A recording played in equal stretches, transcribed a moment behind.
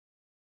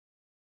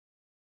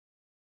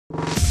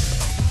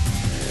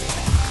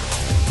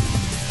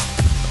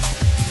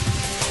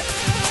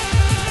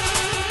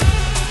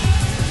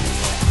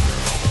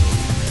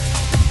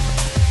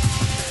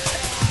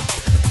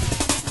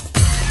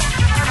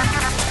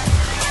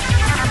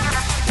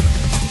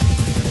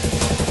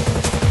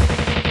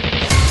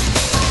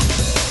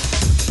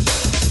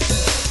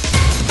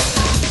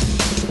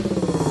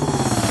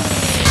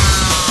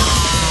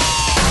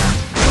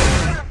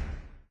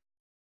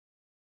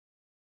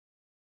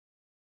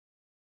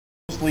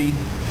mostly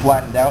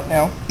flattened out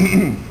now.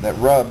 That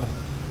rub,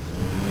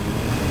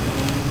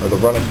 or the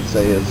run I should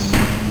say, is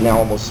now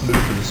almost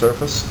smooth to the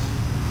surface.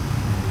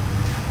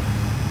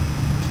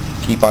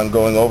 Keep on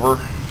going over,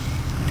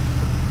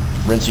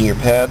 rinsing your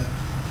pad.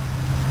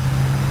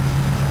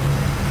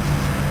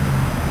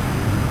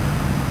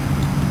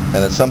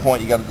 And at some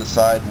point you got to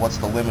decide what's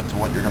the limit to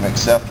what you're going to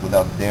accept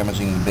without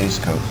damaging the base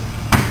coat.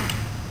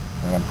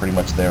 And I'm pretty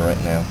much there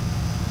right now.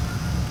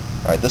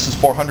 Alright, this is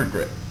 400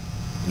 grit.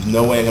 There's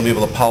no way I'm going to be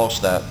able to polish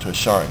that to a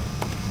shine.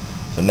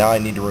 So now I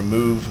need to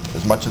remove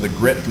as much of the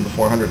grit from the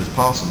 400 as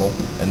possible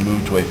and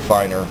move to a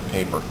finer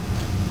paper.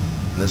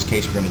 In this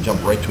case we're going to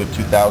jump right to a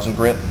 2000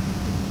 grit.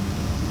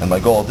 And my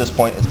goal at this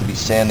point is to be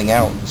sanding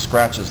out the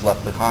scratches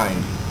left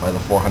behind by the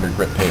 400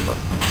 grit paper.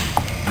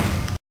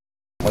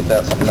 Like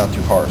that, something not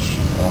too harsh.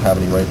 I don't have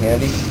any right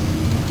handy.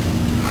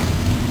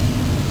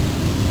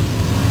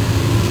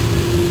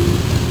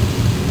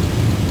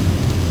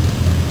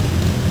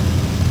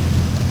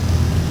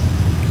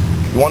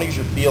 You want to use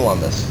your feel on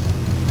this.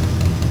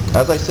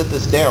 As I sit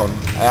this down,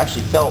 I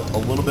actually felt a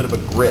little bit of a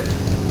grit.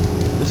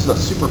 This is a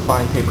super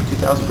fine paper.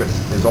 2000 grit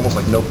is almost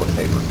like notebook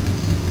paper.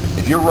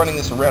 If you're running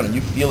this around and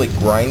you feel it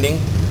grinding,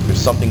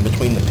 there's something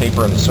between the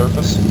paper and the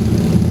surface.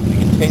 If you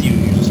continue,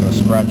 you're just going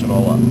to scratch it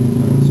all up.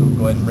 So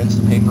go ahead and rinse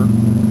the paper,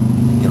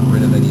 get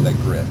rid of any of that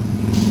grit.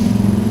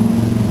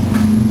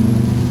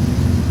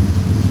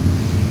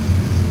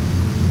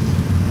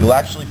 You'll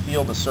actually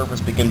feel the surface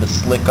begin to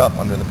slick up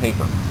under the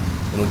paper.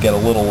 It'll get a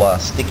little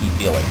sticky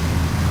feeling,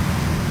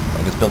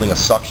 like it's building a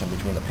suction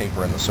between the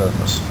paper and the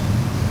surface.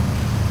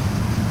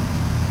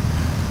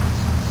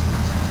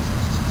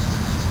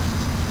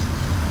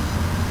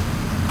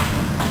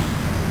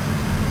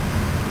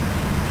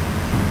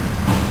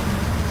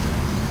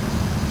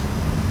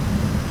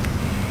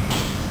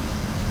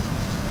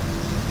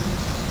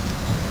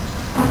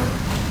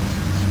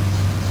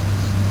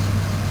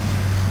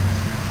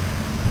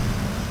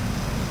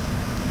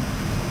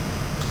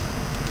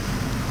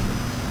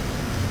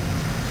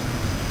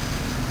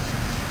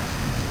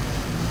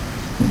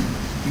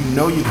 You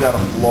know you've got a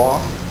flaw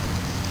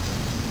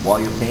while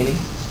you're painting,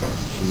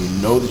 and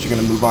you know that you're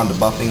going to move on to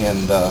buffing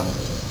and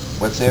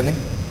wet sanding.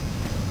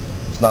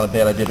 It's not a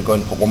bad idea to go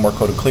ahead and put one more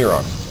coat of clear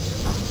on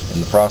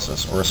in the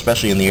process, or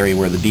especially in the area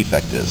where the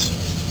defect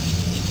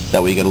is.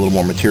 That way you get a little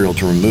more material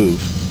to remove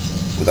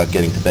without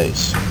getting to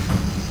base.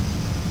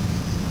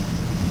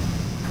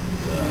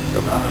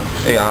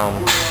 Hey,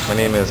 my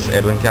name is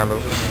Edwin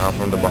Campbell. I'm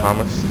from the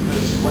Bahamas.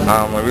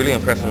 I'm really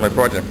impressed with my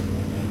project.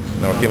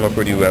 It came out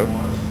pretty well.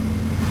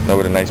 Now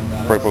with a nice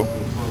purple.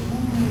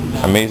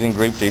 Amazing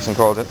grape, Jason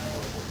called it.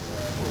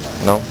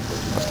 I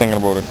was thinking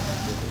about it.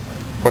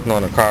 Putting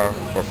on a car,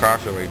 for car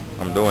show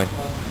I'm doing.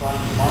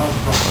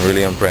 I'm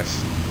really impressed.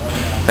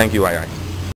 Thank you, II.